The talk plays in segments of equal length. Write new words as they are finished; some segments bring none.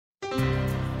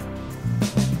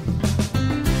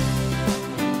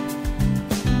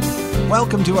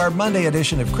Welcome to our Monday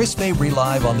edition of Chris Fabry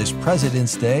Live on this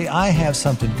President's Day. I have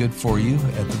something good for you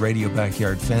at the Radio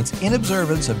Backyard Fence in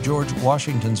observance of George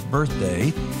Washington's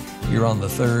birthday here on the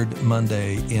third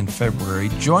Monday in February.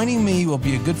 Joining me will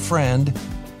be a good friend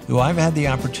who I've had the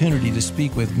opportunity to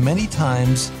speak with many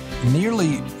times.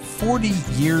 Nearly 40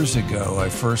 years ago, I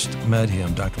first met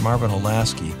him, Dr. Marvin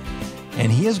Olasky,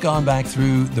 and he has gone back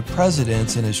through the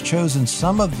presidents and has chosen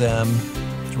some of them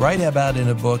to write about in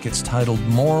a book. It's titled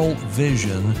Moral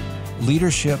Vision,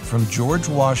 Leadership from George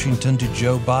Washington to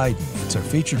Joe Biden. It's our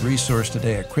featured resource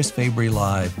today at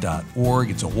chrisfabrylive.org.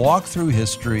 It's a walk through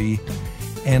history,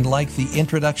 and like the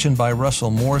introduction by Russell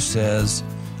Moore says,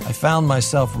 I found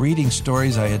myself reading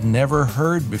stories I had never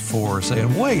heard before,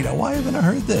 saying, wait, why haven't I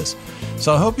heard this?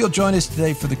 So I hope you'll join us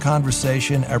today for the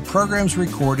conversation. Our program's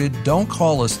recorded. Don't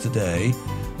call us today.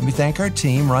 Let me thank our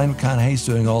team. Ryan McConaughey is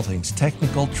doing all things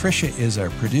technical. Tricia is our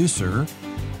producer.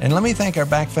 And let me thank our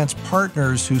Backfence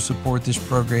partners who support this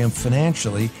program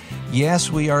financially.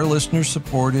 Yes, we are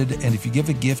listener-supported, and if you give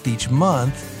a gift each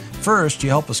month, first, you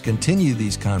help us continue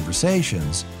these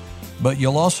conversations, but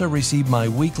you'll also receive my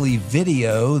weekly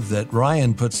video that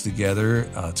Ryan puts together.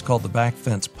 It's called The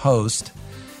Backfence Post.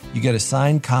 You get a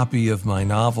signed copy of my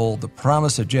novel, The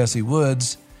Promise of Jesse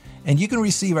Woods, and you can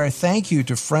receive our thank you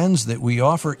to friends that we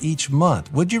offer each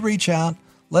month. Would you reach out?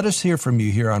 Let us hear from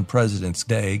you here on President's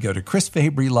Day. Go to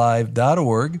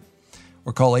chrisfabrylive.org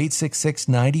or call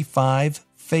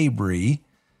 866-95-FABRY.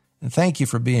 And thank you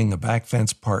for being a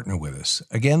Backfence partner with us.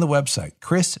 Again, the website,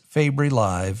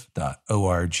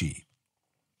 chrisfabrylive.org.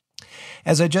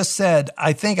 As I just said,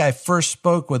 I think I first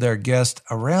spoke with our guest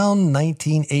around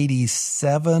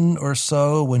 1987 or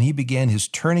so when he began his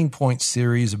Turning Point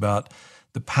series about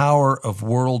the power of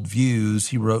worldviews.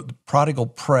 He wrote The Prodigal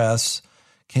Press,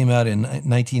 came out in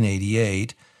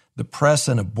 1988. The Press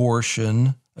and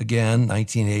Abortion, again,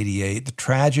 1988. The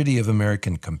Tragedy of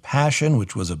American Compassion,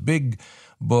 which was a big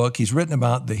book. He's written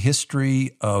about the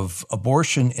history of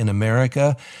abortion in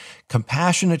America.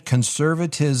 Compassionate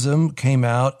Conservatism came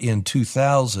out in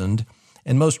 2000.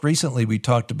 And most recently, we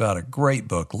talked about a great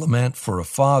book, Lament for a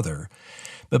Father.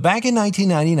 But back in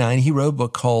 1999, he wrote a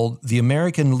book called The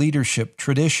American Leadership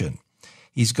Tradition.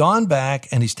 He's gone back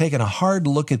and he's taken a hard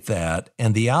look at that,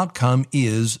 and the outcome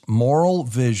is Moral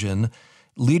Vision,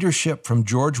 Leadership from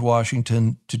George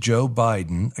Washington to Joe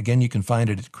Biden. Again, you can find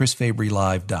it at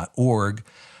chrisfabrylive.org.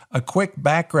 A quick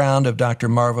background of Dr.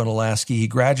 Marvin Olasky. He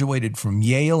graduated from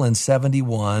Yale in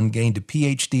 1971, gained a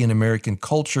Ph.D. in American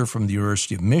culture from the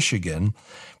University of Michigan,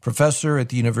 professor at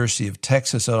the University of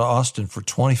Texas at Austin for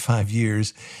 25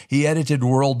 years. He edited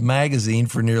World Magazine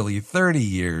for nearly 30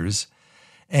 years.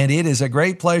 And it is a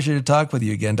great pleasure to talk with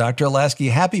you again, Dr.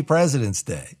 Olasky. Happy President's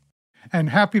Day. And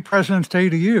happy President's Day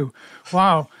to you.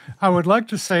 Wow. I would like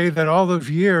to say that all those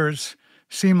years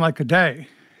seem like a day.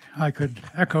 I could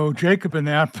echo Jacob in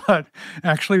that, but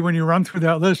actually when you run through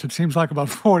that list, it seems like about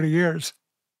 40 years.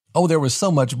 Oh, there was so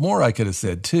much more I could have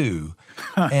said, too.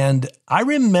 And I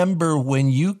remember when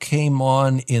you came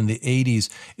on in the 80s,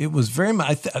 it was very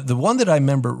much, the one that I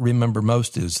remember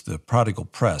most is The Prodigal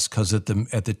Press, because at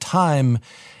the time,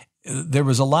 there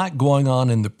was a lot going on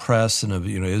in the press, and,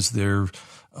 is there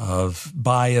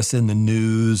bias in the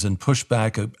news and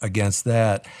pushback against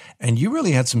that? And you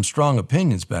really had some strong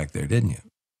opinions back there, didn't you?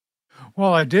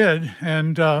 Well, I did.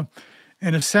 And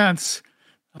in a sense,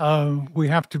 we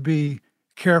have to be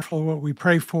careful what we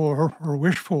pray for or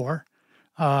wish for.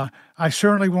 I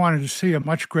certainly wanted to see a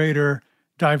much greater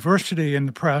diversity in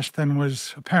the press than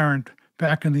was apparent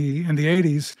back in the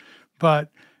 80s. But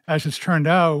as it's turned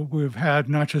out, we've had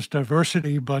not just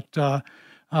diversity, but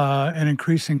an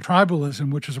increasing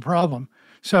tribalism, which is a problem.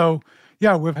 So,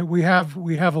 yeah, we have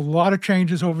a lot of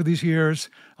changes over these years,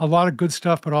 a lot of good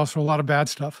stuff, but also a lot of bad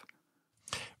stuff.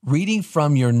 Reading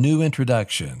from your new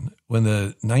introduction, when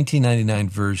the 1999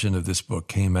 version of this book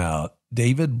came out,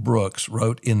 David Brooks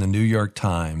wrote in the New York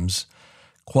Times,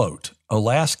 quote,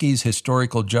 Olasky's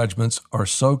historical judgments are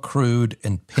so crude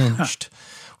and pinched.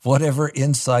 Whatever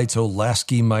insights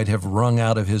Olasky might have wrung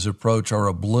out of his approach are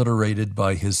obliterated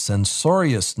by his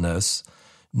censoriousness.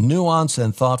 Nuance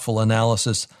and thoughtful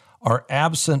analysis are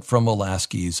absent from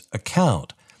Olasky's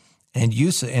account. And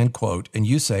you say, end quote, and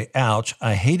you say, ouch,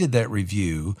 I hated that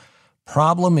review.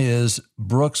 Problem is,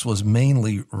 Brooks was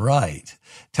mainly right.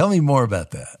 Tell me more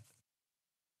about that.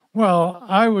 Well,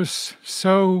 I was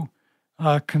so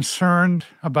concerned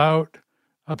about,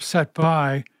 upset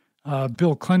by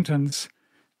Bill Clinton's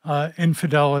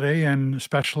infidelity, and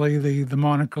especially the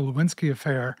Monica Lewinsky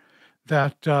affair,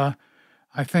 that I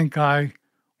think I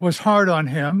was hard on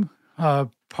him,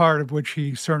 part of which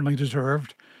he certainly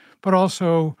deserved, but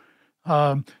also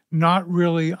not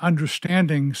really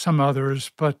understanding some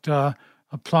others, but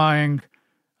applying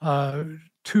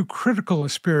too critical a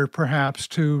spirit, perhaps,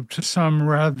 to some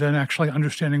rather than actually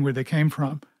understanding where they came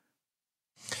from.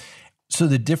 So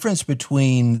the difference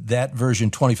between that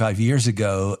version 25 years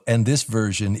ago and this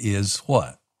version is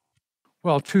what?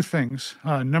 Well, two things.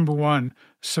 Number one,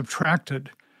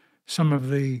 subtracted some of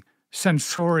the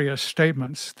censorious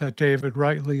statements that David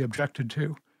rightly objected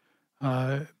to.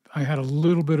 I had a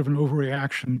little bit of an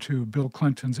overreaction to Bill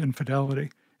Clinton's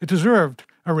infidelity. It deserved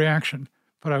a reaction,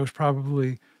 but I was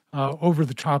probably over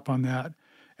the top on that.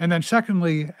 And then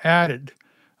secondly, added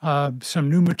some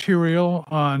new material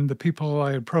on the people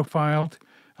I had profiled,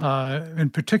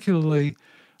 and particularly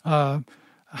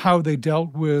how they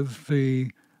dealt with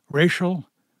the racial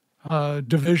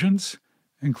divisions,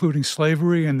 including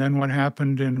slavery, and then what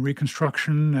happened in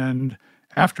Reconstruction and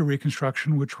after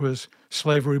Reconstruction, which was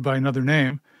slavery by another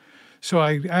name. So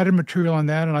I added material on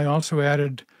that, and I also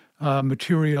added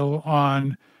material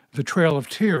on the Trail of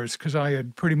Tears, because I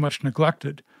had pretty much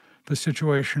neglected the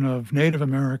situation of Native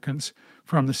Americans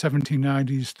from the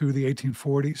 1790s through the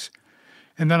 1840s.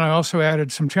 And then I also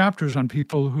added some chapters on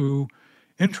people who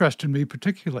interested me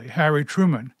particularly. Harry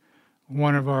Truman,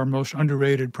 one of our most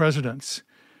underrated presidents.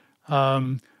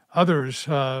 Others,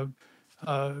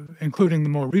 including the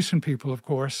more recent people, of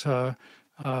course, Joe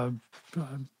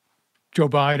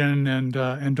Biden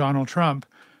and Donald Trump,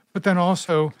 but then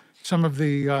also some of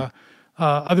the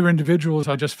other individuals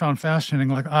I just found fascinating,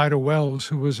 like Ida Wells,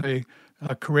 who was a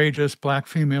courageous Black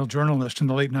female journalist in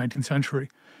the late 19th century.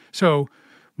 So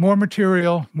more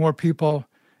material, more people,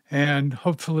 and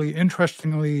hopefully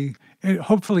interesting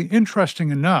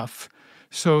enough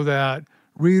so that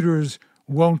readers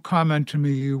won't comment to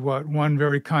me what one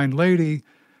very kind lady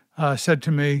said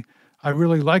to me: "I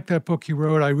really like that book you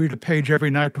wrote. I read a page every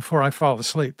night before I fall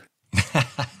asleep."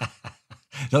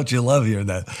 Don't you love hearing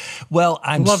that? Well,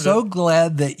 I'm so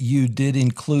glad that you did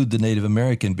include the Native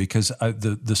American, because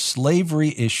the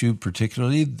slavery issue,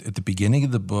 particularly at the beginning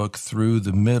of the book through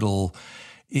the middle,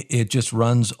 it just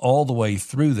runs all the way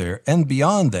through there and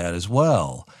beyond that as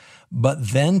well. But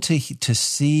then to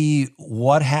see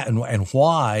what happened and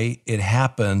why it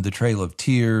happened, the Trail of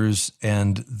Tears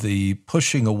and the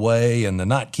pushing away and the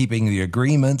not keeping the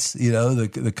agreements,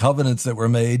 the covenants that were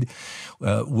made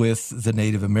with the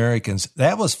Native Americans,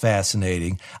 that was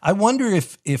fascinating. I wonder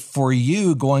if for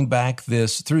you, going back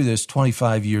through this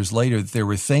 25 years later, there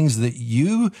were things that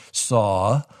you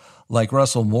saw, like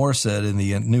Russell Moore said in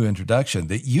the new introduction,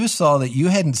 that you saw that you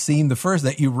hadn't seen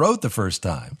that you wrote the first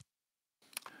time.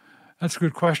 That's a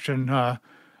good question.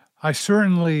 I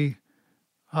certainly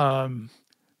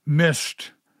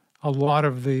missed a lot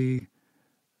of the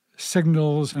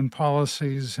signals and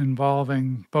policies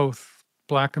involving both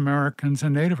Black Americans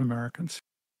and Native Americans.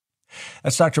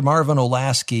 That's Dr. Marvin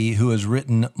Olasky, who has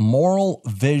written Moral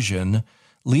Vision: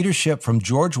 Leadership from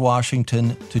George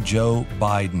Washington to Joe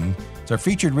Biden. It's our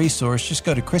featured resource. Just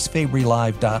go to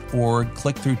chrisfabrylive.org,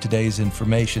 click through today's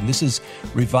information. This is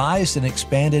revised and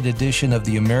expanded edition of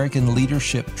the American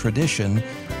Leadership Tradition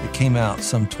that came out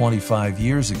some 25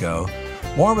 years ago.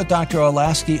 More with Dr.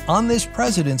 Olasky on this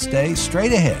President's Day,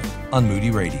 straight ahead on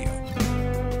Moody Radio.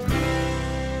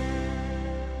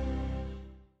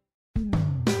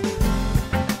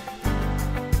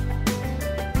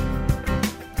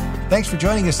 Thanks for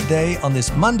joining us today on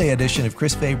this Monday edition of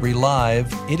Chris Fabry Live.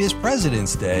 It is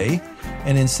President's Day,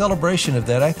 and in celebration of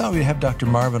that, I thought we'd have Dr.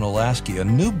 Marvin Olasky. A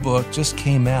new book just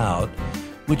came out,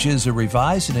 which is a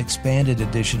revised and expanded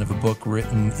edition of a book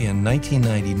written in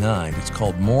 1999. It's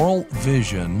called Moral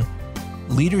Vision: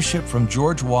 Leadership from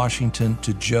George Washington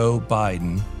to Joe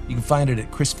Biden. You can find it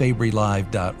at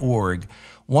chrisfabrylive.org.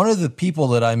 One of the people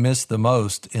that I miss the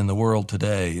most in the world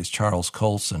today is Charles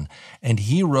Colson, and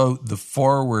he wrote the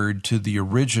foreword to the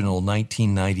original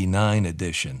 1999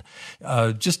 edition.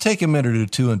 Just take a minute or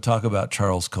two and talk about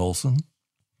Charles Colson.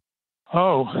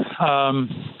 I'm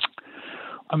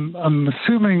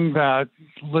assuming that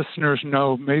listeners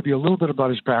know maybe a little bit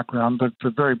about his background, but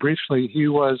very briefly, he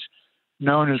was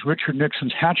known as Richard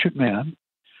Nixon's hatchet man,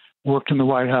 worked in the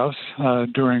White House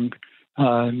during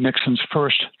Nixon's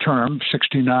first term,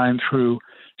 69 through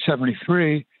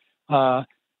 73,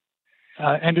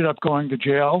 ended up going to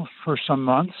jail for some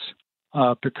months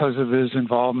because of his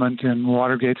involvement in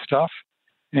Watergate stuff.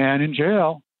 And in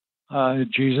jail,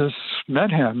 Jesus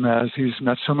met him, as he's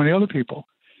met so many other people,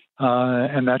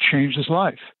 and that changed his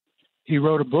life. He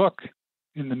wrote a book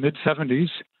in the mid-70s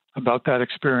about that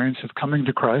experience of coming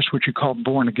to Christ, which he called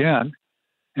Born Again,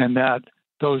 and that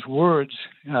those words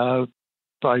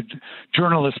by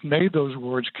journalists made those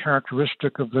words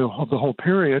characteristic of the whole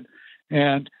period.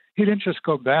 And he didn't just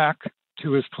go back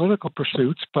to his political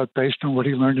pursuits, but based on what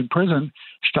he learned in prison,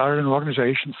 started an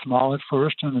organization, small at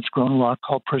first, and it's grown a lot,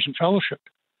 called Prison Fellowship,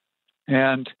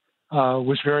 and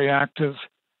was very active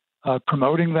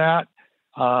promoting that.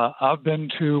 I've been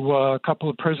to a couple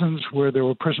of prisons where there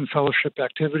were prison fellowship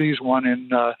activities, one in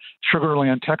Sugar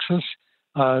Land, Texas,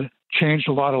 changed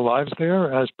a lot of lives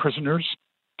there as prisoners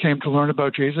came to learn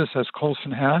about Jesus, as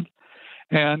Colson had.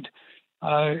 And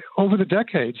over the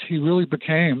decades, he really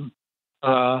became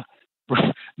not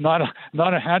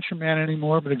a hatchet man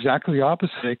anymore, but exactly the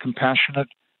opposite, a compassionate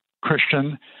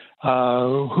Christian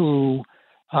who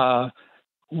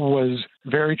was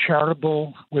very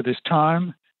charitable with his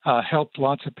time, helped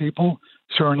lots of people.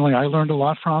 Certainly, I learned a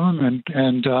lot from him.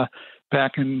 And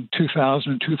back in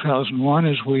 2000 and 2001,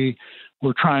 as we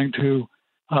were trying to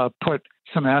put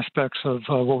some aspects of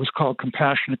what was called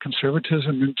compassionate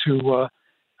conservatism into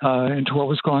what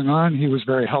was going on, he was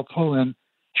very helpful in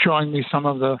showing me some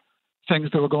of the things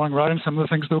that were going right and some of the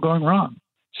things that were going wrong.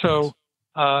 So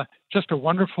just a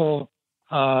wonderful,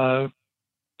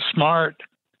 smart,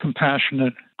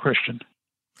 compassionate Christian.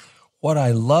 What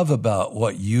I love about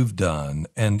what you've done,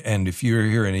 and if you're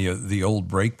here any of the old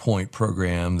Breakpoint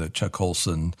program that Chuck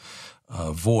Colson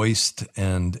voiced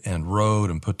and wrote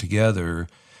and put together,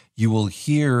 you will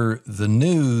hear the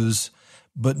news,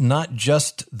 but not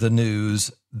just the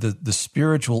news, the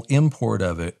spiritual import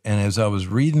of it. And as I was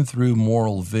reading through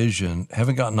Moral Vision,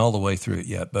 haven't gotten all the way through it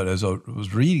yet, but as I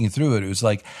was reading through it, it was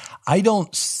like, I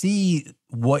don't see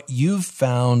what you've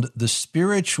found, the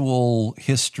spiritual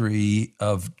history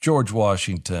of George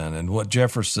Washington and what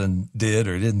Jefferson did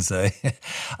or didn't say.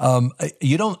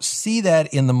 You don't see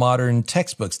that in the modern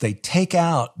textbooks. They take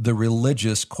out the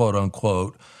religious, quote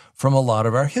unquote, from a lot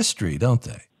of our history, don't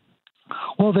they?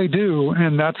 Well, they do.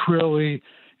 And that's really,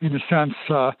 in a sense,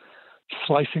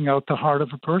 slicing out the heart of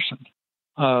a person.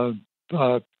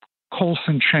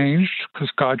 Colson changed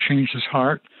because God changed his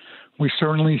heart. We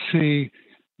certainly see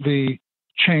the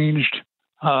changed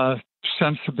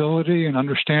sensibility and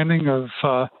understanding of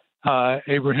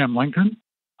Abraham Lincoln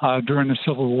during the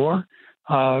Civil War.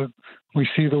 We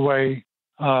see the way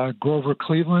Grover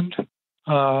Cleveland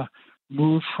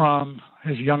moved from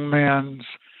his young man's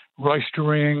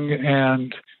roistering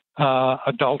and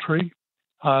adultery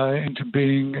into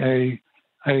being a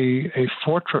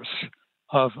fortress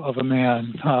of a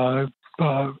man,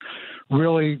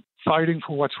 really fighting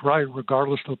for what's right,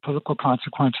 regardless of the political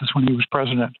consequences when he was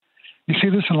president. You see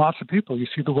this in lots of people. You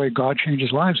see the way God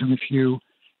changes lives. And if you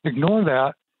ignore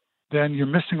that, then you're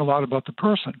missing a lot about the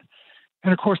person.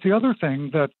 And of course, the other thing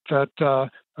that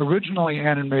originally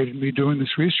animated me doing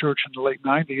this research in the late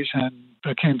 90s and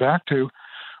I came back to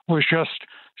was just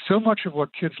so much of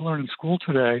what kids learn in school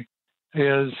today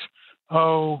is,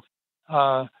 the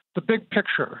big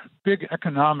picture, big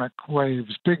economic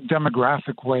waves, big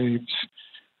demographic waves.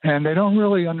 And they don't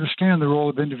really understand the role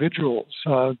of individuals.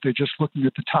 They're just looking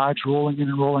at the tides rolling in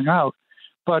and rolling out.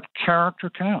 But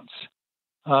character counts,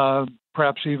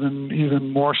 perhaps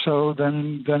even more so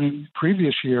than in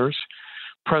previous years.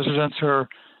 Presidents are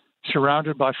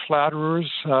surrounded by flatterers,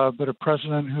 but a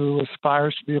president who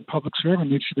aspires to be a public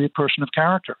servant needs to be a person of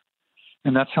character.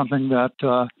 And that's something that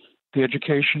the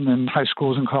education in high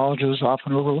schools and colleges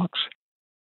often overlooks.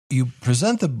 You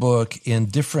present the book in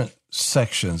different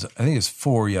sections. I think it's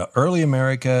 4, Early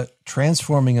America,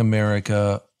 Transforming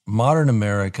America, Modern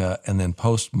America, and then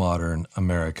Postmodern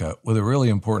America, with a really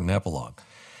important epilogue.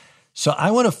 So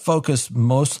I want to focus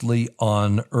mostly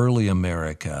on early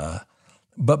America.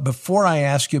 But before I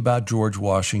ask you about George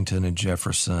Washington and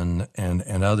Jefferson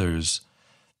and others,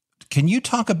 can you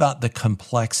talk about the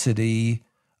complexity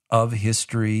of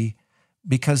history?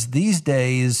 Because these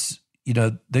days,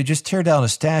 they just tear down a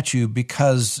statue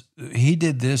because he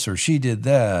did this or she did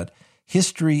that.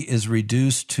 History is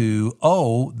reduced to,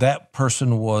 that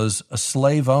person was a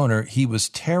slave owner. He was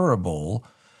terrible,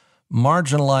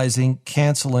 marginalizing,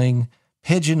 canceling,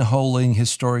 pigeonholing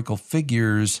historical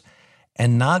figures,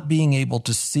 and not being able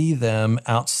to see them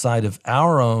outside of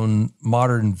our own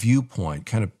modern viewpoint,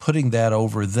 kind of putting that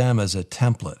over them as a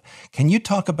template. Can you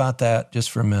talk about that just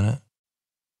for a minute?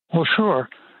 Well, sure.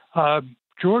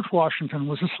 George Washington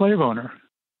was a slave owner,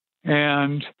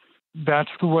 and that's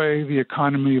the way the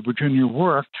economy of Virginia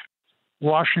worked.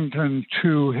 Washington,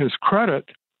 to his credit,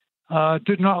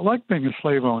 did not like being a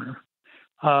slave owner.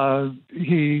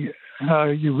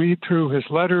 You read through his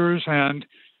letters, and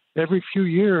every few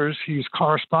years he's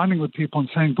corresponding with people and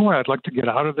saying, boy, I'd like to get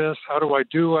out of this. How do I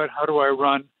do it? How do I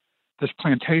run this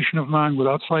plantation of mine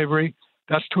without slavery?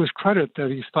 That's to his credit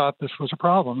that he thought this was a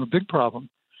problem, a big problem.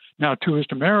 Now, to his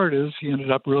demerit is he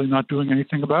ended up really not doing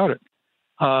anything about it.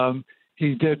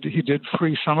 He did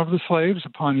free some of the slaves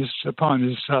upon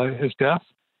his death.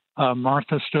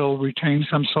 Martha still retained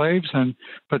some slaves,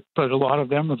 but a lot of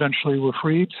them eventually were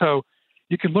freed. So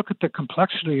you can look at the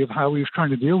complexity of how he was trying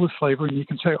to deal with slavery, and you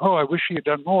can say, "Oh, I wish he had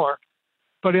done more."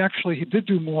 But actually, he did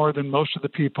do more than most of the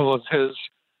people of his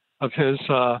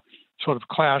sort of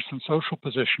class and social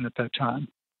position at that time.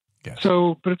 Yes.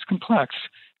 So, but it's complex.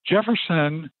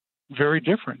 Jefferson, very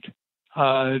different.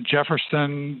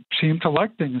 Jefferson seemed to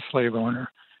like being a slave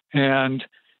owner, and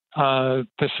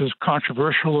this is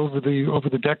controversial over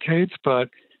the decades. But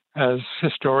as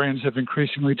historians have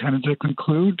increasingly tended to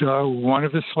conclude, one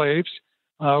of his slaves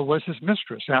was his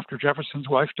mistress after Jefferson's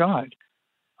wife died,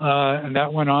 and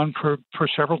that went on for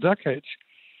several decades.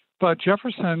 But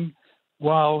Jefferson,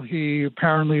 while he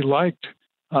apparently liked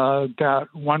that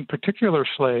one particular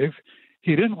slave,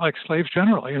 he didn't like slaves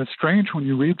generally. And it's strange when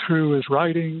you read through his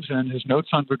writings and his notes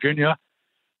on Virginia,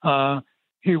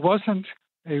 he wasn't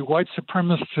a white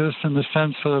supremacist in the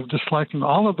sense of disliking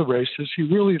all of the races. He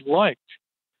really liked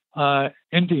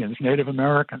Indians, Native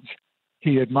Americans.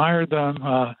 He admired them.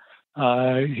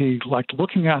 He liked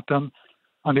looking at them.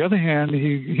 On the other hand,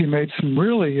 he made some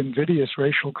really invidious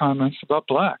racial comments about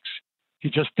blacks. He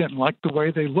just didn't like the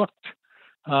way they looked,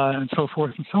 and so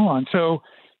forth and so on. So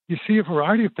you see a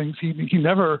variety of things. He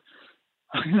never.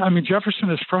 I mean, Jefferson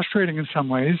is frustrating in some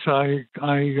ways. I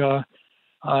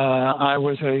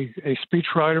was a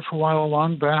speechwriter for a while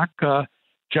long back.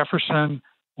 Jefferson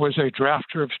was a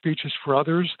drafter of speeches for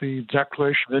others, the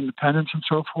Declaration of Independence and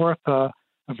so forth. A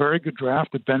very good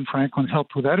draft that Ben Franklin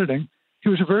helped with editing. He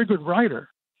was a very good writer,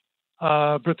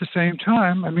 but at the same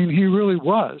time, I mean, he really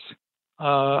was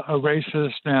a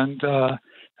racist and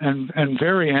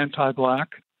very anti-black.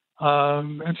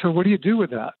 And so, what do you do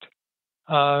with that?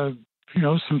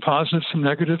 Some positives, some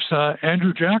negatives.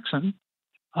 Andrew Jackson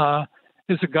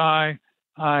is a guy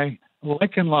I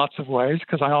like in lots of ways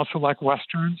because I also like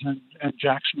Westerns, and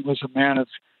Jackson was a man of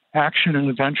action and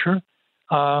adventure.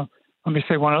 Let me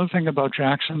say one other thing about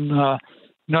Jackson.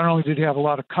 Not only did he have a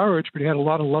lot of courage, but he had a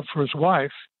lot of love for his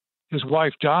wife. His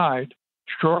wife died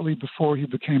shortly before he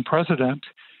became president.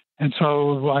 And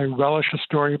so I relish a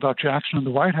story about Jackson in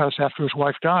the White House after his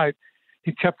wife died.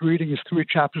 He kept reading his 3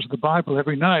 chapters of the Bible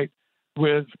every night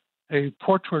with a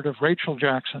portrait of Rachel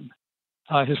Jackson,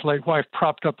 his late wife,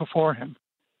 propped up before him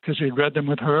because he'd read them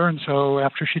with her. And so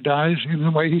after she dies, in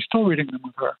a way, he's still reading them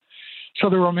with her. So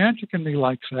the romantic in me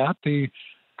likes that. The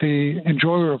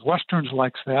enjoyer of Westerns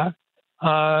likes that.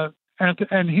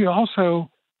 And he also,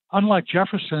 unlike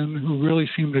Jefferson, who really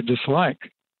seemed to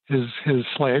dislike his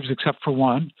slaves, except for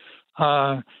one,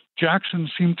 Jackson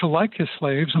seemed to like his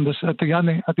slaves. And at the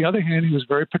other hand, he was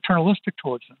very paternalistic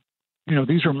towards them.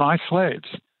 These are my slaves.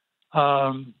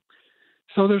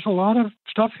 So there's a lot of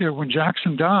stuff here. When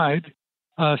Jackson died,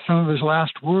 some of his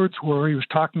last words were, he was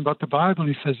talking about the Bible, and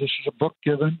he says, this is a book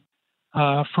given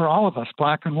for all of us,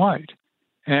 black and white.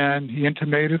 And he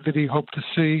intimated that he hoped to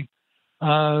see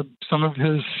some of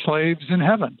his slaves in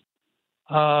heaven.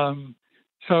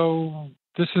 So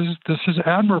this is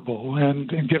admirable, and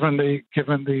given the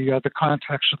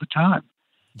context of the time.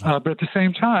 But at the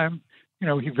same time,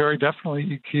 he very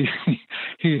definitely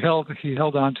he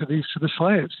held on to the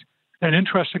slaves. And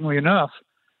interestingly enough,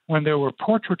 when there were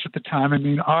portraits at the time,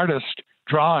 artists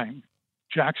drawing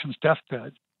Jackson's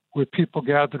deathbed with people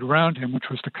gathered around him, which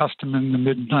was the custom in the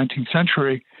mid-19th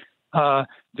century,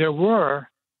 there were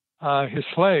his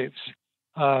slaves,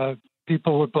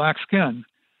 people with black skin,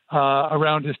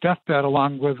 around his deathbed,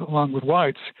 along with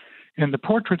whites. In the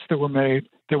portraits that were made,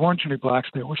 there weren't any blacks;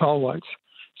 there was all whites.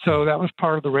 So that was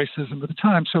part of the racism of the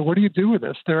time. So what do you do with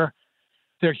this? They're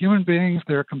human beings.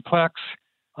 They're complex.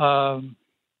 I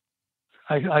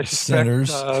suspect.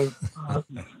 Sinners.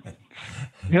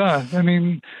 Yeah,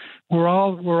 we're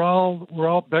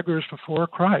all beggars before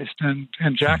Christ, and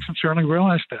Jackson certainly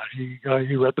realized that.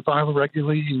 He read the Bible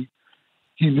regularly.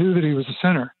 He knew that he was a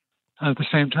sinner. At the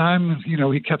same time,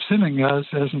 he kept sinning, as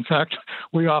in fact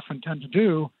we often tend to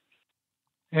do.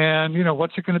 And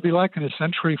what's it going to be like in a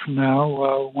century from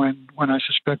now, when I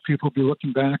suspect people will be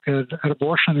looking back at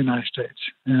abortion in the United States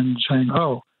and saying,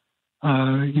 "Oh,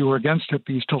 you were against it,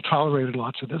 but you still tolerated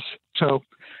lots of this." So,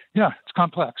 yeah, it's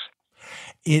complex.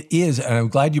 It is, and I'm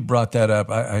glad you brought that up.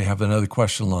 I have another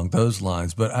question along those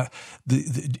lines, but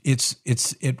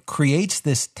it creates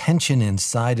this tension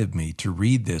inside of me to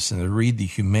read this and to read the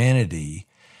humanity,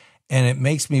 and it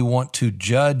makes me want to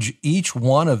judge each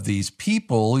one of these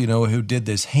people, who did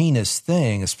this heinous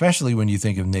thing, especially when you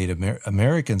think of Native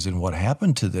Americans and what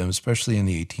happened to them, especially in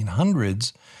the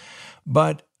 1800s.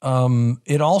 But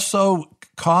it also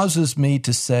causes me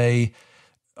to say,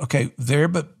 Okay, there,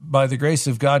 but by the grace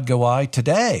of God go I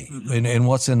today, in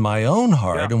what's in my own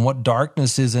heart and what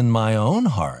darkness is in my own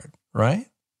heart, right?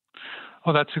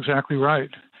 Oh, that's exactly right.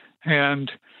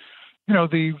 And,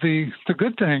 the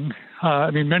good thing,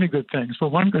 many good things, but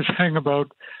one good thing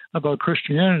about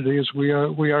Christianity is we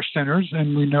are sinners,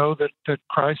 and we know that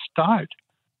Christ died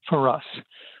for us.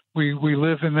 We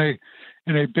live in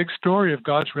a big story of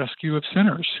God's rescue of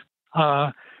sinners.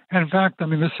 And in fact,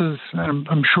 this is,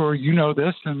 I'm sure you know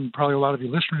this, and probably a lot of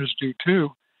your listeners do too.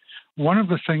 One of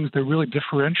the things that really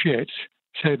differentiates,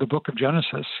 say, the book of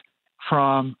Genesis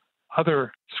from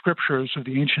other scriptures of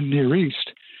the ancient Near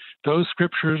East, those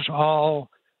scriptures all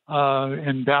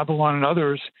in Babylon and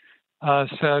others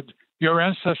said, your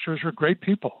ancestors are great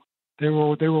people. They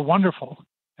were wonderful,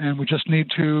 and we just need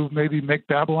to maybe make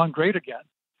Babylon great again.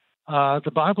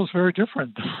 The Bible's very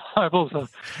different. The Bible's a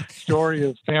story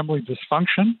of family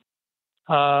dysfunction,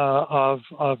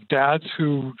 of dads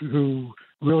who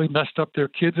really messed up their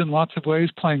kids in lots of ways,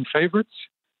 playing favorites.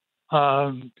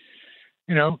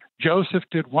 Joseph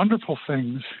did wonderful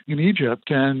things in Egypt,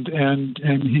 and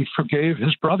he forgave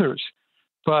his brothers.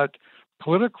 But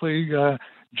politically,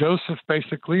 Joseph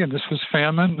basically, and this was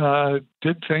famine,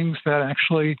 did things that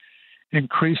actually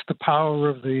increased the power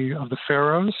of the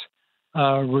pharaohs,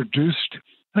 reduced.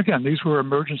 Again, these were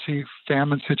emergency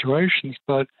famine situations,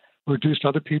 but reduced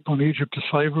other people in Egypt to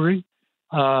slavery.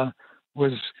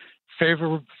 Was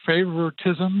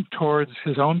favoritism towards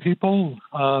his own people.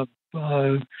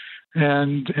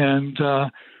 And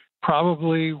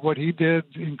probably what he did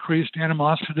increased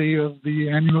animosity of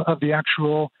the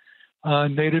actual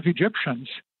native Egyptians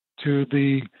to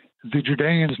the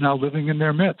Judeans now living in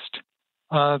their midst.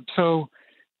 So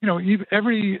every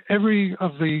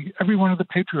one of the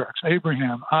patriarchs,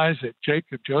 Abraham, Isaac,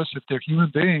 Jacob, Joseph, they're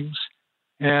human beings,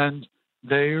 and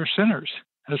they are sinners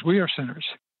as we are sinners.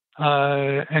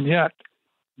 And yet,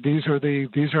 these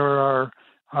are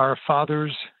our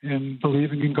fathers in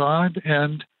believing in God,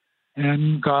 and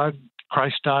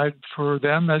Christ died for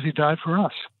them as he died for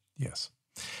us. Yes.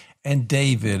 And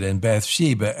David and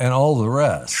Bathsheba and all the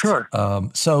rest. Sure.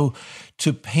 So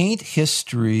to paint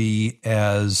history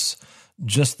as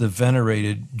just the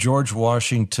venerated George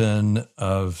Washington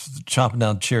of chopping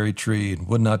down cherry tree and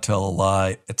would not tell a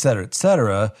lie, et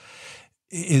cetera,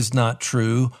 is not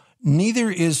true. Neither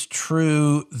is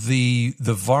true the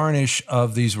varnish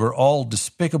of these were all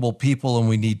despicable people and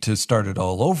we need to start it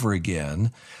all over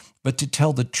again, but to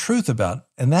tell the truth about.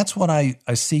 And that's what I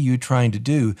see you trying to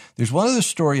do. There's one other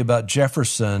story about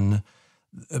Jefferson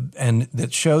and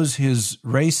that shows his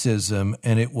racism,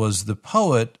 and it was the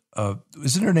poet,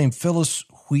 isn't her name Phyllis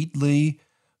Wheatley,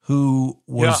 who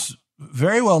was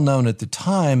very well known at the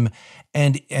time,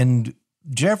 and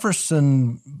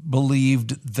Jefferson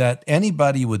believed that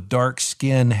anybody with dark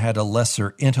skin had a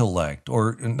lesser intellect,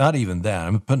 or not even that,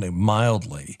 I'm putting it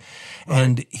mildly. Right.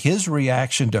 And his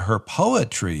reaction to her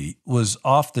poetry was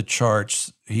off the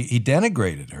charts. He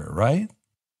denigrated her, right?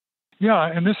 Yeah,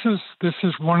 and this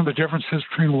is one of the differences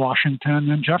between Washington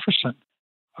and Jefferson.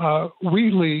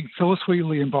 Phyllis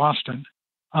Wheatley in Boston,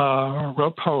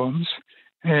 wrote poems,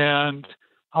 and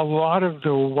a lot of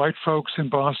the white folks in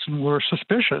Boston were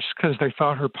suspicious because they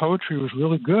thought her poetry was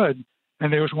really good,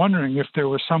 and they was wondering if there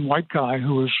was some white guy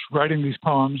who was writing these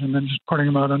poems and then just putting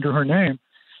them out under her name.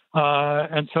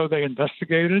 And so they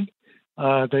investigated.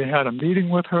 They had a meeting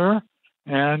with her,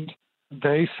 and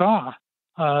they saw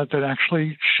that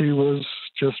actually she was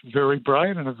just very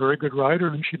bright and a very good writer,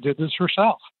 and she did this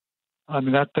herself.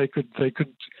 That they could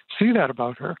see that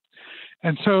about her.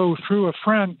 And so through a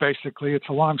friend, basically, it's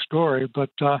a long story,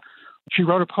 but she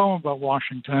wrote a poem about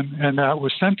Washington, and that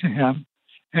was sent to him.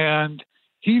 And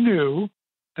he knew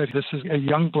that this is a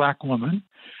young black woman,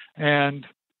 and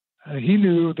he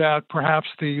knew that perhaps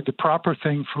the proper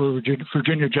thing for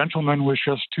Virginia gentlemen was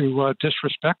just to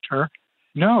disrespect her.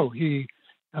 No,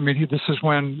 this is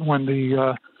when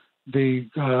the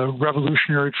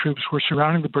revolutionary troops were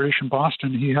surrounding the British in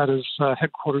Boston. He had his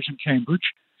headquarters in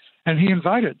Cambridge, and he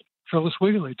invited Phyllis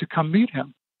Wheatley to come meet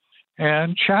him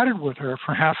and chatted with her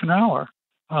for half an hour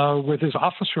with his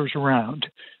officers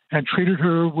around, and treated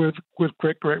her with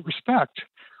great respect,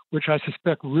 which I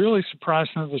suspect really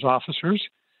surprised some of his officers.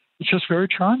 It's just very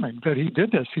charming that he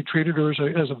did this. He treated her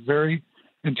as a very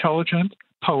intelligent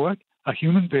poet, a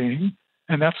human being,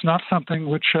 and that's not something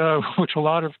which a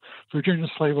lot of Virginia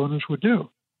slave owners would do.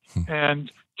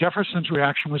 And Jefferson's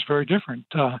reaction was very different.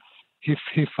 He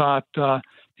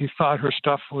thought her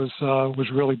stuff was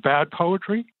really bad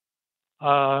poetry.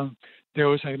 There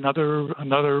was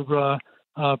another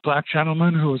black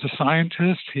gentleman who was a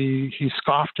scientist. He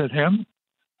scoffed at him.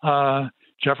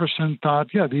 Jefferson thought,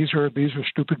 yeah, these are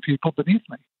stupid people beneath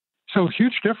me. So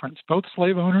huge difference. Both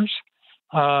slave owners.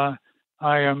 I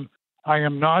am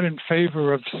not in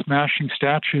favor of smashing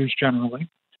statues generally,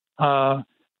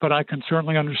 but I can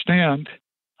certainly understand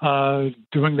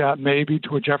doing that maybe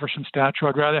to a Jefferson statue.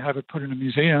 I'd rather have it put in a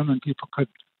museum and people could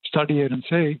study it and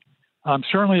see. I'm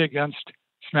certainly against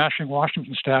smashing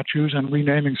Washington statues and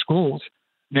renaming schools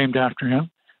named after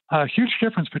him. Huge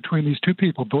difference between these two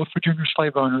people, both Virginia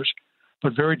slave owners,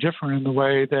 but very different in the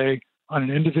way they, on an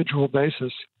individual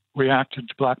basis, reacted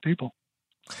to Black people.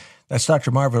 That's Dr.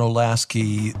 Marvin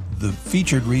Olasky. The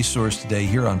featured resource today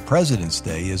here on President's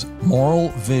Day is Moral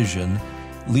Vision,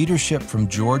 Leadership from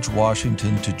George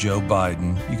Washington to Joe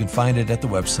Biden. You can find it at the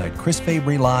website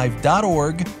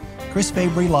chrisfabrylive.org,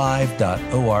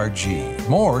 chrisfabrylive.org.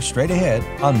 More straight ahead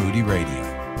on Moody Radio.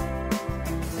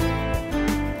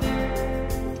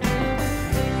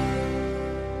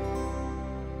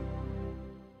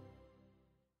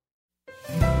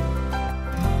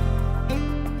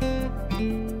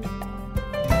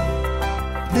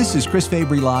 This is Chris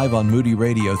Fabry Live on Moody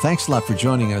Radio. Thanks a lot for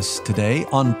joining us today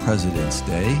on President's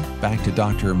Day. Back to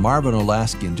Dr. Marvin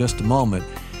Olasky in just a moment.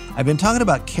 I've been talking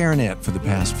about CareNet for the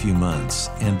past few months,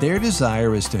 and their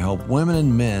desire is to help women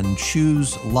and men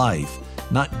choose life,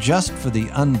 not just for the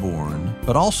unborn,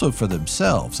 but also for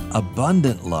themselves,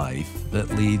 abundant life that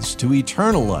leads to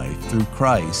eternal life through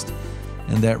Christ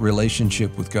and that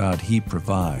relationship with God He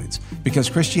provides. Because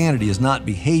Christianity is not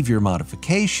behavior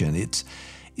modification,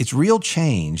 it's real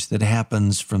change that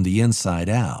happens from the inside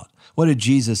out. What did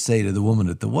Jesus say to the woman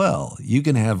at the well? You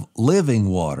can have living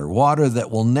water, water that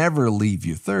will never leave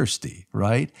you thirsty,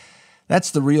 right?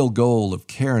 That's the real goal of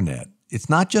CareNet. It's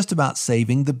not just about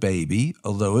saving the baby,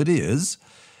 although it is.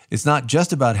 It's not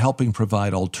just about helping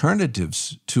provide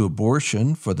alternatives to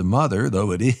abortion for the mother,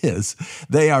 though it is.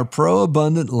 They are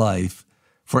pro-abundant life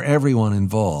for everyone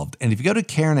involved. And if you go to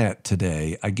CareNet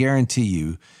today, I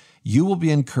guarantee you will be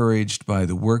encouraged by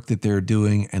the work that they're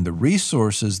doing and the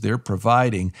resources they're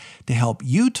providing to help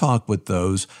you talk with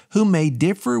those who may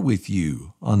differ with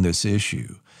you on this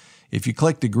issue. If you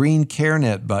click the green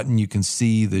CareNet button, you can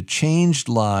see the changed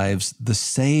lives, the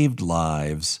saved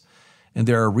lives, and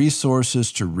there are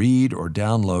resources to read or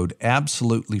download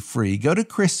absolutely free. Go to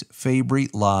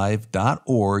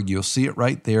chrisfabrylive.org. You'll see it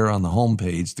right there on the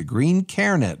homepage, the green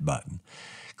CareNet button.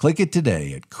 Click it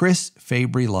today at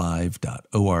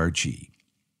chrisfabrylive.org.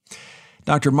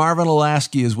 Dr. Marvin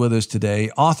Olasky is with us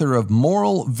today, author of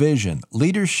Moral Vision,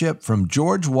 Leadership from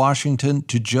George Washington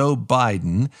to Joe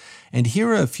Biden. And here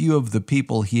are a few of the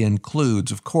people he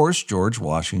includes. Of course, George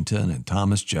Washington and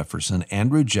Thomas Jefferson,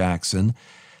 Andrew Jackson.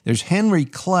 There's Henry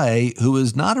Clay, who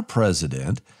is not a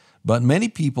president, but many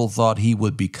people thought he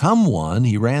would become one.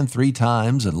 He ran 3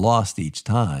 times and lost each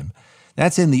time.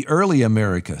 That's in the early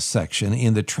America section.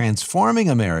 In the transforming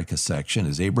America section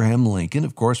is Abraham Lincoln.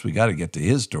 Of course, we got to get to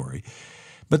his story.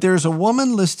 But there's a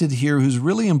woman listed here who's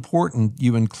really important.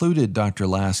 You included, Dr.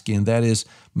 Lasky, and that is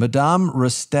Madame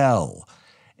Restell.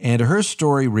 And her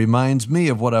story reminds me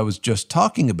of what I was just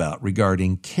talking about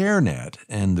regarding CareNet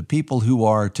and the people who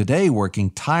are today working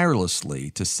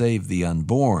tirelessly to save the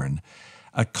unborn.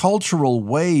 A cultural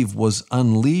wave was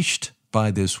unleashed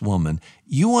by this woman.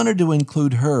 You wanted to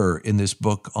include her in this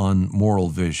book on Moral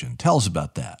Vision. Tell us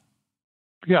about that.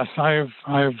 Yes, I've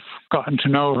gotten to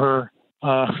know her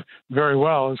very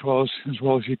well, as well as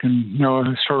you can know a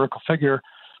historical figure,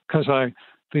 because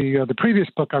the previous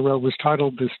book I wrote was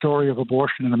titled "The Story of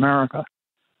Abortion in America,"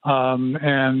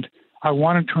 and I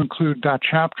wanted to include that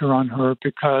chapter on her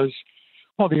because,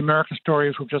 well, the American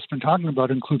stories we've just been talking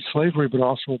about include slavery, but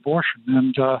also abortion,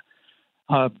 and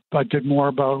I did more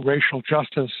about racial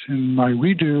justice in my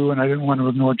redo, and I didn't want to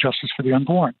ignore justice for the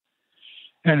unborn.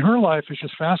 And her life is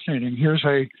just fascinating. Here's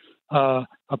a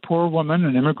poor woman,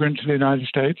 an immigrant to the United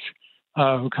States,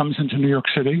 who comes into New York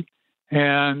City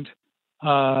and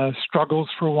struggles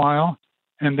for a while,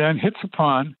 and then hits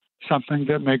upon something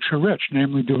that makes her rich,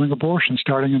 namely doing abortion,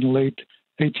 starting in the late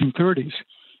 1830s.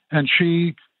 And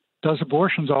she does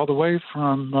abortions all the way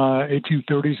from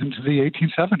 1830s into the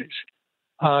 1870s.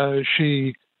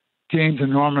 She gains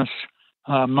enormous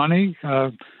money.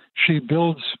 She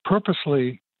builds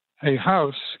purposely a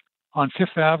house on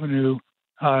Fifth Avenue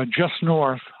just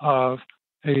north of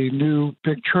a new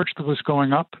big church that was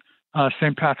going up,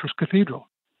 St. Patrick's Cathedral.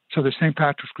 So there's St.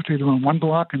 Patrick's Cathedral in one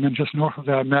block, and then just north of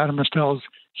that, Madame Restell's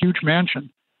huge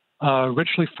mansion,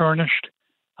 richly furnished,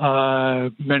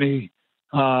 many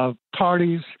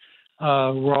parties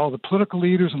where all the political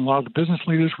leaders and a lot of the business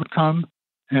leaders would come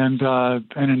and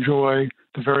enjoy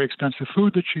the very expensive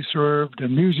food that she served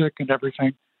and music and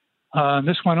everything. And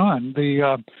this went on.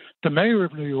 The mayor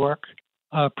of New York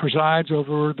presides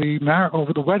over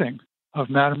the wedding of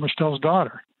Madame Rastell's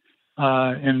daughter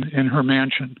in her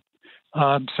mansion.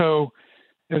 So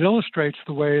it illustrates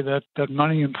the way that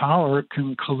money and power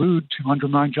can collude to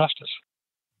undermine justice.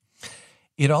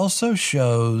 It also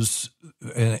shows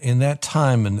in that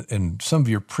time and some of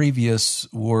your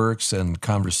previous works and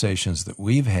conversations that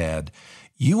we've had,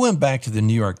 you went back to the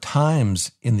New York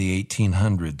Times in the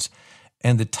 1800s,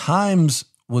 and the Times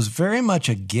was very much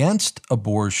against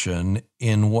abortion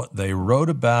in what they wrote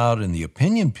about in the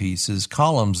opinion pieces,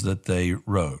 columns that they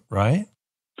wrote, right?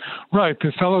 Right.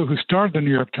 The fellow who started the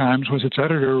New York Times was its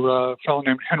editor, a fellow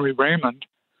named Henry Raymond,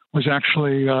 was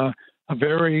actually a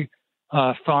very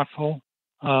thoughtful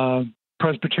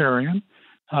Presbyterian,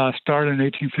 started in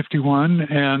 1851,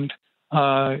 and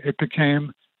it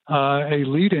became a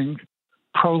leading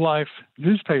pro-life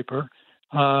newspaper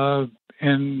at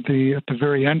the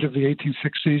very end of the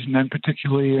 1860s, and then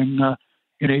particularly in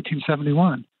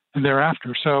 1871 and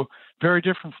thereafter. So very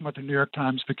different from what the New York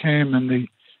Times became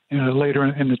later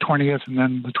in the 20th and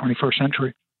then the 21st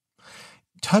century.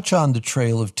 Touch on the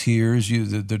Trail of Tears.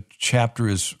 The chapter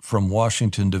is From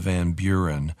Washington to Van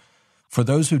Buren. For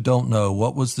those who don't know,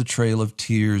 what was the Trail of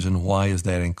Tears and why is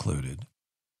that included?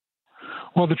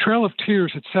 Well, the Trail of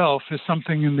Tears itself is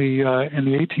something in the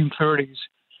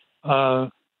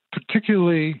 1830s,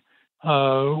 particularly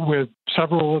with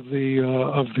several of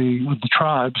the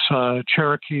tribes,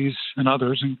 Cherokees and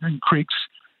others, and Creeks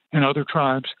and other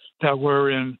tribes that were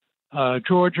in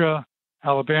Georgia,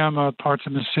 Alabama, parts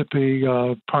of Mississippi,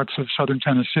 parts of southern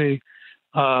Tennessee.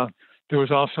 There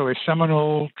was also a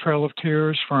Seminole Trail of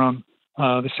Tears from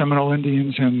the Seminole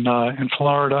Indians in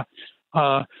Florida,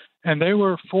 and they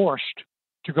were forced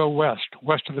to go west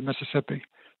of the Mississippi,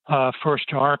 first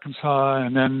to Arkansas,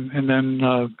 and then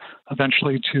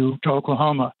eventually to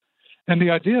Oklahoma. And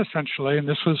the idea, essentially, and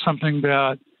this was something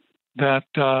that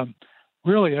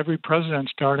really every president,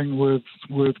 starting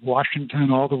with Washington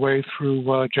all the way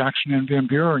through Jackson and Van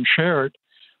Buren, shared,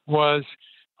 was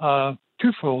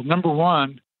twofold. Number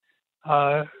one,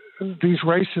 these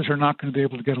races are not going to be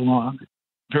able to get along.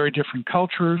 Very different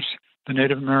cultures. The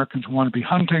Native Americans want to be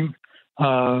hunting.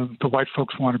 The white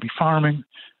folks want to be farming.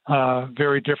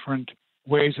 Very different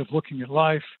ways of looking at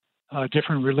life,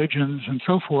 different religions, and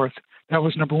so forth. That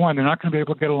was number one. They're not going to be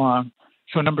able to get along.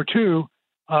 So number two,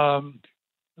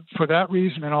 for that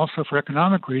reason and also for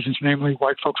economic reasons, namely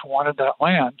white folks wanted that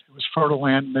land. It was fertile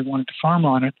land and they wanted to farm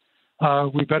on it.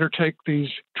 We better take these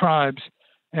tribes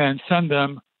and send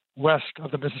them west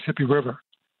of the Mississippi River,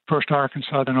 first to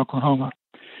Arkansas, then Oklahoma.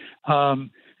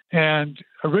 And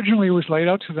originally it was laid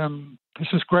out to them, this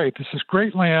is great. This is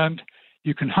great land.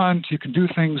 You can hunt, you can do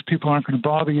things, people aren't going to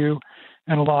bother you.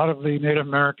 And a lot of the Native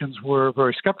Americans were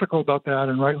very skeptical about that,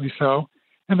 and rightly so.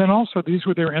 And then also, these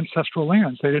were their ancestral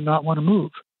lands. They did not want to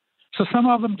move. So some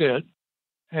of them did,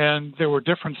 and they were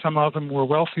different. Some of them were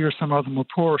wealthier, some of them were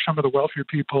poorer. Some of the wealthier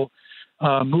people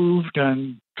moved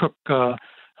and took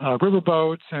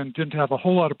riverboats and didn't have a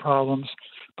whole lot of problems.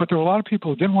 But there were a lot of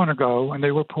people who didn't want to go, and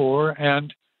they were poor,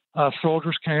 and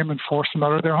soldiers came and forced them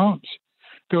out of their homes.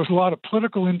 There was a lot of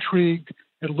political intrigue.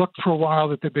 It looked for a while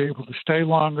that they'd be able to stay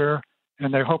longer,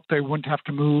 and they hoped they wouldn't have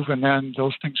to move, and then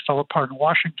those things fell apart in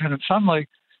Washington, and suddenly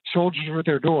soldiers were at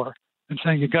their door and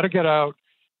saying, you got to get out.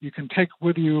 You can take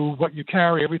with you what you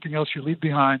carry, everything else you leave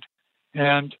behind.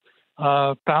 And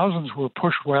thousands were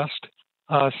pushed west,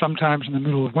 sometimes in the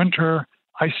middle of winter,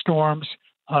 ice storms.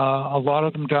 A lot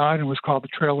of them died, and it was called the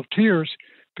Trail of Tears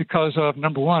because of,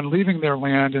 number one, leaving their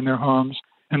land and their homes,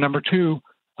 and number two,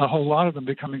 a whole lot of them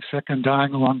becoming sick and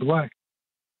dying along the way.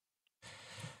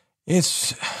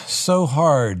 It's so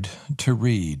hard to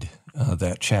read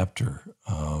that chapter,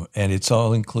 and it's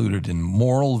all included in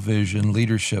Moral Vision,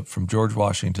 Leadership from George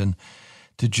Washington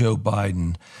to Joe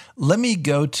Biden. Let me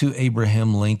go to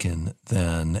Abraham Lincoln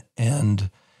then,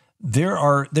 and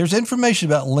there's information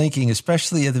about Lincoln,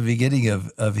 especially at the beginning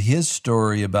of his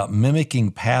story about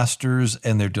mimicking pastors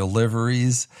and their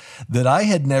deliveries that I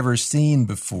had never seen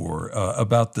before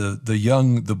about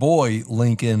the boy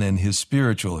Lincoln and his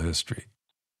spiritual history.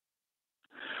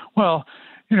 Well,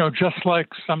 just like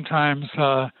sometimes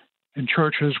in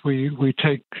churches we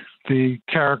take the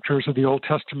characters of the Old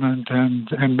Testament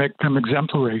and make them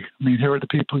exemplary. I mean, here are the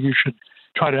people you should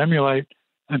try to emulate.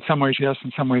 In some ways, yes.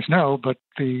 In some ways, no. But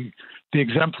the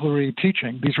exemplary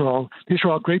teaching. These are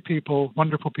all great people,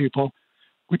 wonderful people.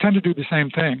 We tend to do the same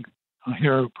thing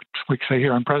here. We say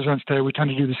here on President's Day, we tend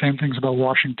to do the same things about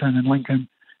Washington and Lincoln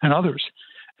and others.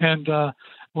 And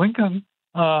Lincoln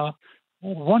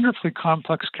wonderfully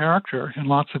complex character in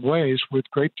lots of ways, with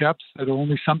great depth that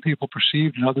only some people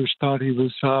perceived, and others thought he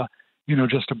was,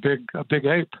 just a big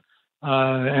ape.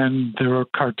 And there were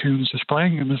cartoons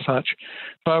displaying him as such.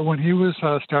 But when he was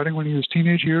when he was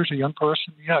teenage years, a young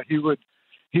person, he would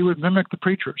mimic the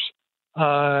preachers,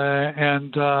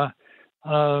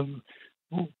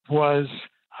 was,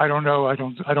 I don't know, I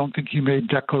don't think he made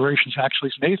declarations actually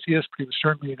as an atheist, but he was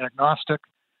certainly an agnostic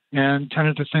and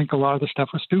tended to think a lot of the stuff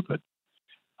was stupid.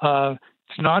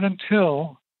 It's not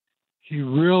until he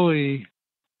really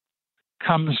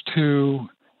comes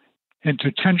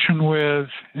into tension with,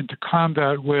 into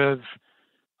combat with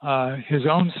his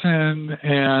own sin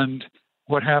and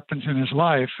what happens in his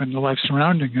life and the life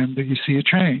surrounding him, that you see a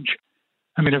change.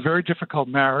 I mean, a very difficult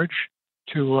marriage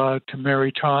to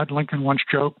Mary Todd. Lincoln once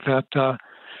joked that,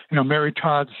 Mary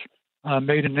Todd's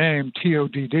maiden name,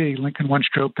 T-O-D-D, Lincoln once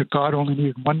joked that God only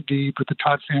needed one D, but the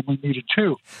Todd family needed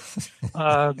two.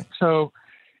 So,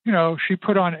 she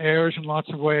put on airs in lots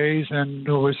of ways and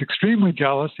was extremely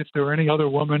jealous if there were any other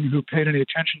woman who paid any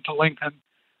attention to Lincoln.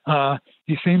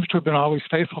 He seems to have been always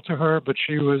faithful to her, but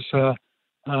she was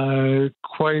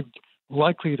quite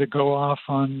likely to go off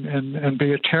and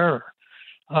be a terror.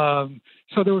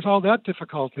 So there was all that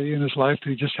difficulty in his life.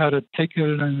 He just had to take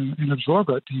it and absorb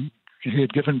it. He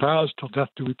had given vows till death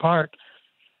do we part.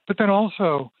 But then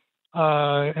also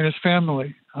in his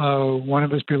family, one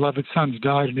of his beloved sons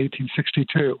died in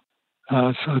 1862,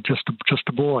 so just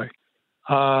a boy.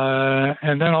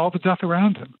 And then all the death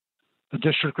around him. The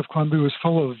District of Columbia was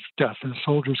full of death. And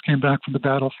soldiers came back from the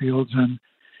battlefields and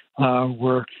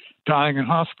were dying in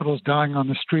hospitals, dying on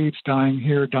the streets, dying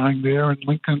here, dying there. And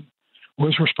Lincoln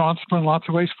was responsible in lots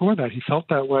of ways for that. He felt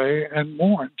that way and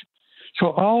mourned.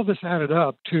 So all of this added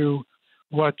up to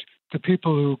what the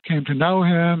people who came to know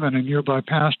him and a nearby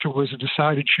pastor was a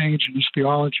decided change in his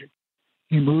theology.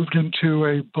 He moved into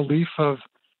a belief of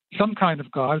some kind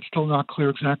of God. It's still not clear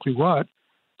exactly what,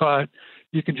 but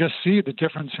you can just see the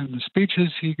difference in the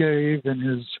speeches he gave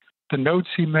and the notes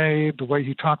he made, the way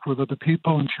he talked with other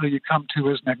people, until you come to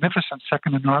his magnificent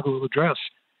second inaugural address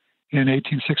in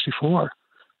 1864,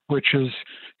 which is,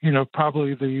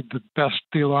 probably the best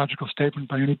theological statement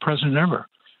by any president ever.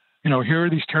 Here are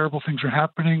these terrible things are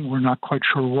happening. We're not quite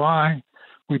sure why.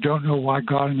 We don't know why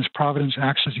God in his providence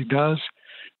acts as he does.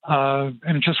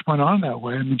 And it just went on that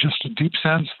way. I mean, just a deep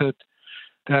sense that,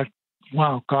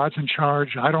 wow, God's in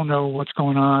charge. I don't know what's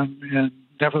going on. And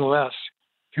nevertheless,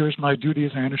 here's my duty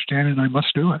as I understand it, and I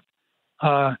must do it.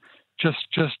 Just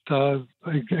a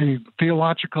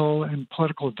theological and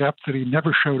political depth that he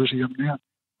never showed as a young man.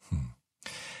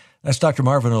 That's Dr.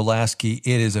 Marvin Olasky.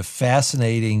 It is a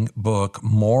fascinating book,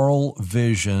 Moral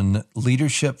Vision,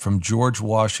 Leadership from George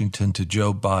Washington to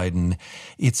Joe Biden.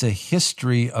 It's a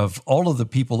history of all of the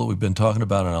people that we've been talking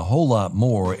about and a whole lot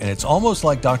more. And it's almost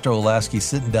like Dr. Olasky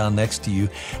sitting down next to you.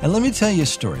 And let me tell you a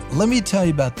story. Let me tell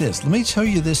you about this. Let me tell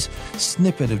you this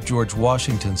snippet of George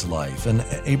Washington's life and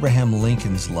Abraham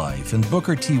Lincoln's life and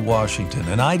Booker T. Washington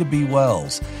and Ida B.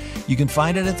 Wells. You can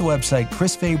find it at the website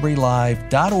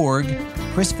chrisfabrylive.org,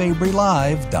 chrisfabrylive.org.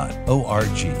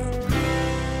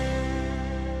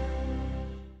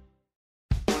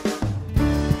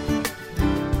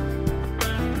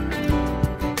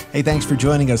 Hey, thanks for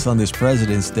joining us on this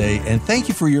President's Day, and thank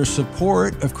you for your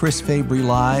support of Chris Fabry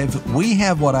Live. We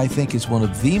have what I think is one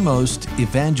of the most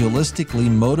evangelistically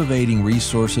motivating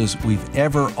resources we've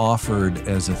ever offered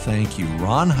as a thank you.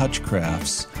 Ron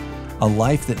Hutchcraft's A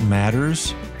Life That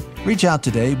Matters. Reach out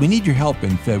today. We need your help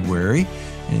in February.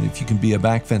 And if you can be a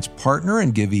Backfence partner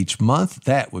and give each month,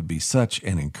 that would be such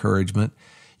an encouragement.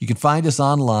 You can find us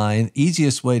online.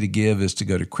 Easiest way to give is to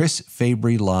go to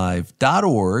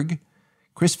chrisfabrylive.org,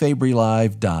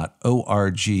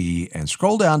 chrisfabrylive.org, and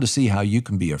scroll down to see how you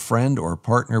can be a friend or a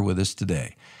partner with us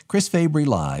today.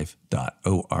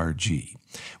 chrisfabrylive.org,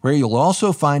 where you'll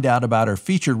also find out about our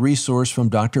featured resource from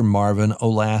Dr. Marvin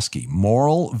Olasky,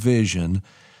 Moral Vision,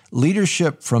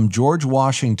 Leadership from George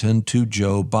Washington to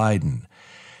Joe Biden.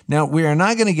 Now, we are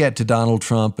not going to get to Donald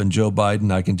Trump and Joe Biden,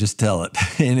 I can just tell it.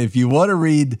 And if you want to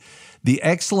read the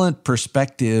excellent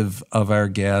perspective of our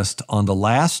guest on the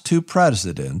last two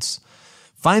presidents,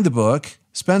 find the book,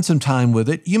 spend some time with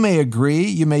it. You may agree,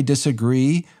 you may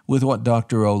disagree with what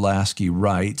Dr. Olasky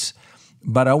writes,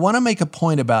 but I want to make a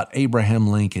point about Abraham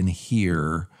Lincoln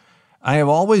here. I have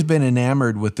always been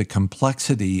enamored with the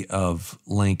complexity of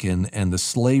Lincoln and the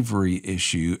slavery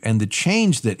issue and the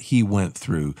change that he went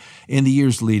through in the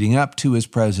years leading up to his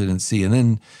presidency and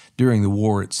then during the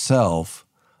war itself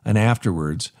and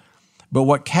afterwards. But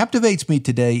what captivates me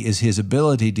today is his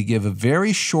ability to give a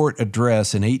very short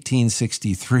address in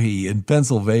 1863 in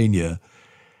Pennsylvania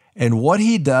And what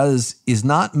he does is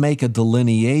not make a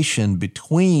delineation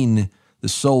between the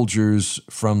soldiers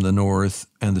from the North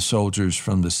and the soldiers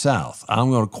from the South. I'm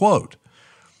going to quote,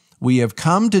 "We have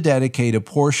come to dedicate a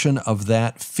portion of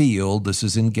that field," this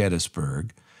is in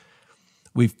Gettysburg,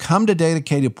 "we've come to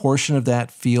dedicate a portion of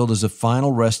that field as a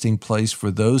final resting place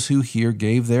for those who here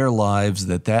gave their lives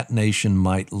that that nation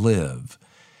might live.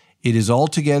 It is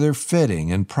altogether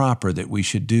fitting and proper that we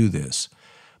should do this.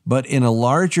 But in a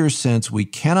larger sense, we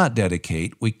cannot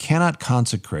dedicate, we cannot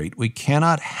consecrate, we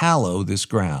cannot hallow this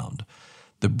ground.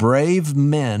 The brave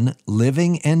men,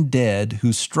 living and dead,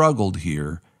 who struggled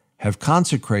here, have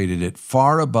consecrated it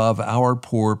far above our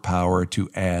poor power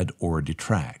to add or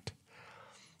detract."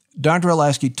 Dr.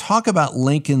 Olasky, talk about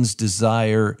Lincoln's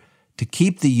desire to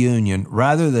keep the Union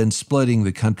rather than splitting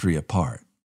the country apart.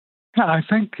 Yeah, I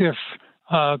think if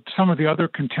some of the other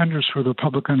contenders for the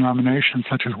Republican nomination,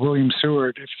 such as William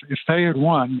Seward, if they had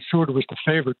won, Seward was the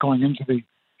favorite going into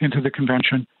the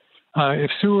convention.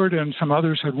 If Seward and some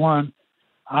others had won,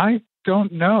 I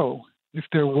don't know if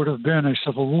there would have been a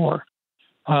civil war.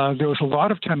 There was a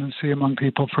lot of tendency among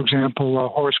people, for example,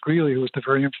 Horace Greeley, who was the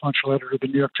very influential editor of the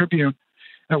New York Tribune,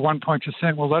 at one point just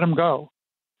saying, well, let him go.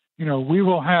 We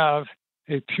will have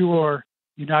a pure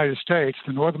United States,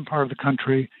 the northern part of the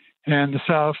country, and the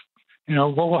South,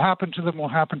 what will happen to them will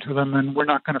happen to them, and we're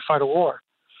not going to fight a war.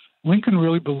 Lincoln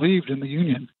really believed in the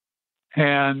Union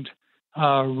and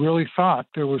really thought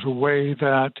there was a way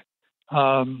that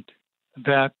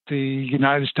the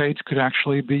United States could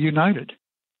actually be united.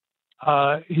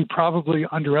 He probably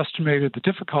underestimated the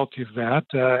difficulty of that,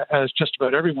 as just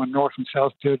about everyone, North and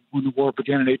South, did when the war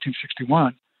began in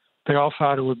 1861. They all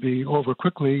thought it would be over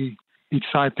quickly, each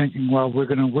side thinking, well, we're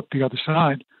going to whip the other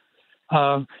side.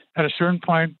 At a certain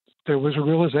point, there was a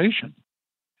realization,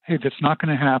 hey, that's not going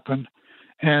to happen.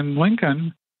 And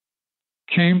Lincoln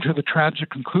came to the tragic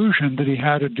conclusion that he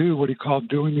had to do what he called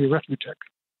doing the arithmetic.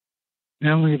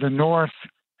 Namely, the North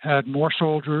had more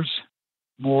soldiers,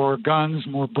 more guns,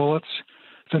 more bullets.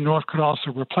 The North could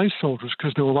also replace soldiers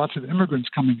because there were lots of immigrants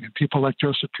coming in. People like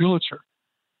Joseph Pulitzer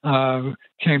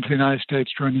came to the United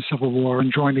States during the Civil War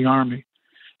and joined the Army.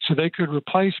 So they could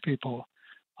replace people.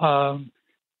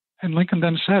 And Lincoln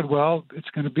then said, well,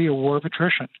 it's going to be a war of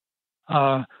attrition.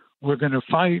 We're going to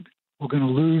fight. We're going to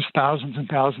lose thousands and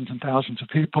thousands and thousands of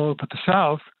people, but the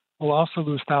South will also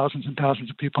lose thousands and thousands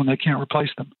of people, and they can't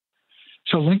replace them.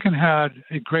 So Lincoln had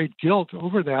a great guilt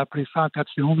over that, but he thought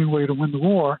that's the only way to win the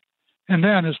war. And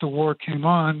then as the war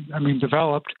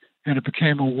developed, and it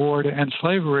became a war to end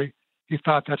slavery, he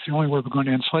thought that's the only way we're going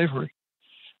to end slavery.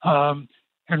 And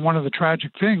one of the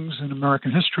tragic things in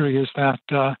American history is that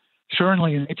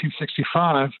certainly in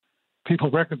 1865,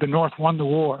 people reckoned the North won the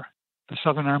war. The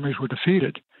Southern armies were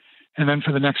defeated. And then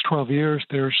for the next 12 years,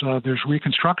 there's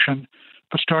Reconstruction.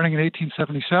 But starting in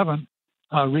 1877,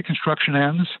 Reconstruction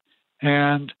ends,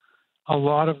 and a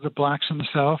lot of the blacks in the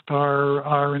South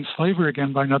are in slavery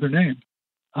again by another name.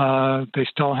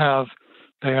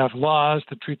 They have laws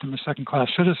that treat them as second-class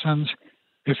citizens.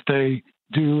 If they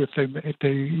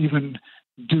even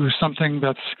do something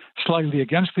that's slightly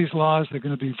against these laws, they're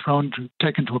going to be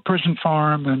taken to a prison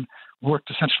farm and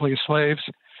worked essentially as slaves.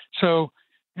 So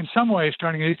in some ways,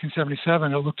 starting in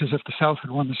 1877, it looked as if the South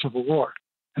had won the Civil War.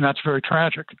 And that's very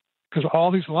tragic because all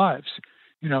these lives,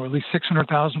 at least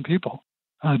 600,000 people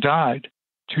died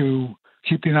to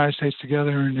keep the United States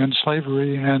together and end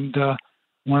slavery. And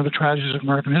one of the tragedies of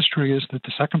American history is that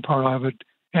the second part of it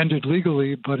ended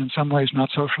legally, but in some ways not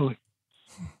socially.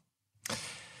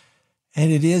 And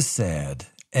it is sad.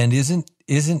 And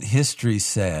isn't history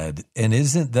sad? And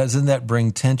doesn't that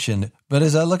bring tension? But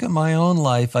as I look at my own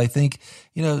life, I think,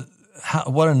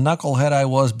 what a knucklehead I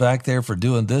was back there for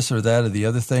doing this or that or the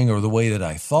other thing or the way that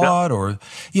I thought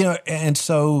and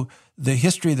so the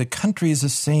history of the country is the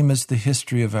same as the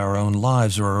history of our own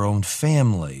lives or our own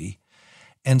family.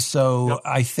 And so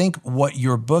I think what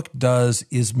your book does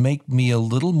is make me a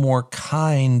little more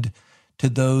kind to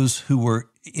those who were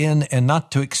in, and not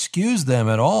to excuse them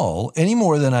at all, any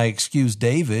more than I excuse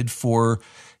David for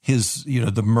his,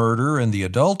 the murder and the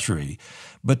adultery,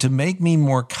 but to make me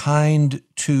more kind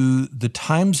to the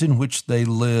times in which they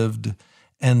lived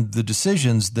and the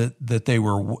decisions that they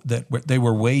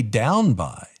were weighed down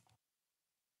by.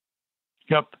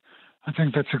 Yep, I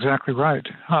think that's exactly right.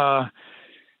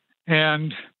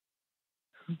 And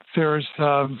there's,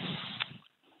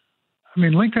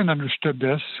 Lincoln understood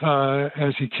this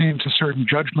as he came to certain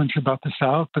judgments about the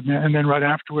South, and then right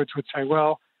afterwards would say,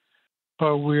 well,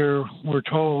 but we're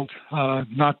told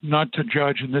not to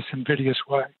judge in this invidious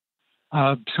way.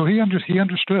 So he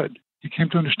understood. He came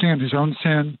to understand his own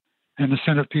sin and the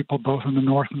sin of people both in the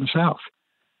North and the South.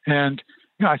 And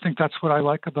I think that's what I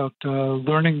like about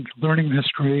learning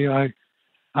history. I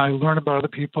learn about other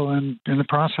people, and in the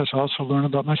process, also learn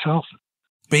about myself.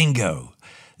 Bingo.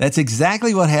 That's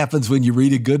exactly what happens when you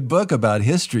read a good book about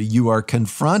history. You are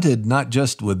confronted not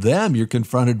just with them, you're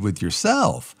confronted with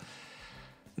yourself.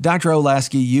 Dr.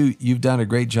 Olasky, you've done a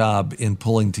great job in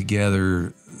pulling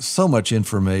together so much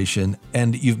information,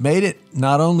 and you've made it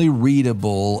not only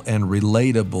readable and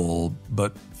relatable,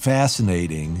 but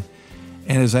fascinating.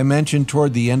 And as I mentioned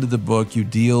toward the end of the book, you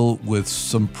deal with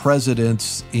some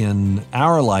presidents in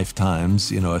our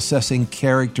lifetimes. Assessing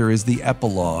character is the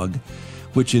epilogue,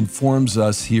 which informs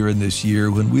us here in this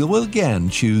year when we will again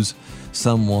choose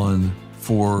someone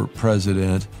for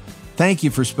president. Thank you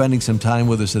for spending some time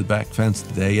with us at the Back Fence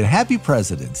today, and happy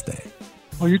President's Day.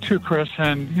 Well, you too, Chris.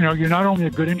 And, you're not only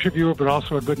a good interviewer, but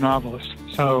also a good novelist.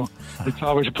 So it's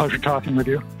always a pleasure talking with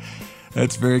you.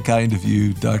 That's very kind of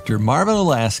you, Dr. Marvin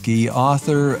Olasky,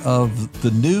 author of the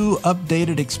new,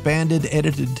 updated, expanded,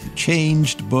 edited,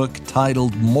 changed book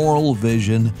titled Moral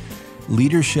Vision,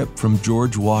 Leadership from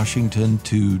George Washington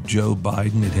to Joe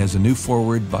Biden. It has a new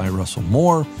foreword by Russell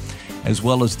Moore, as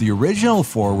well as the original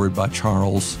foreword by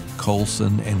Charles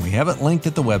Colson, and we have it linked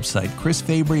at the website,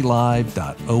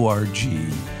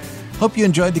 chrisfabrylive.org. Hope you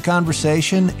enjoyed the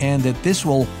conversation and that this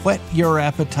will whet your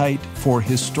appetite for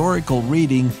historical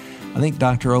reading. I think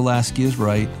Dr. Olasky is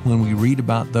right. When we read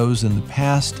about those in the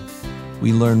past,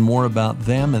 we learn more about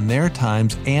them and their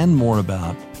times and more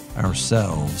about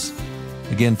ourselves.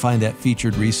 Again, find that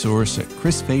featured resource at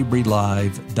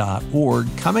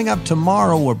chrisfabrylive.org. Coming up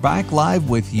tomorrow, we're back live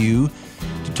with you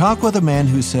to talk with a man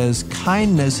who says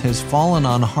kindness has fallen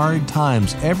on hard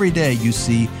times. Every day you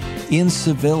see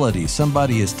incivility.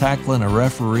 Somebody is tackling a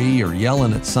referee or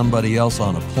yelling at somebody else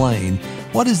on a plane.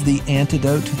 What is the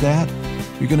antidote to that?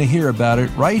 You're going to hear about it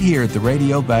right here at the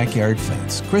Radio Backyard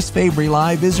Fence. Chris Fabry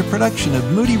Live is a production of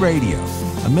Moody Radio,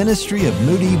 a ministry of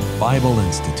Moody Bible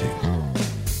Institute.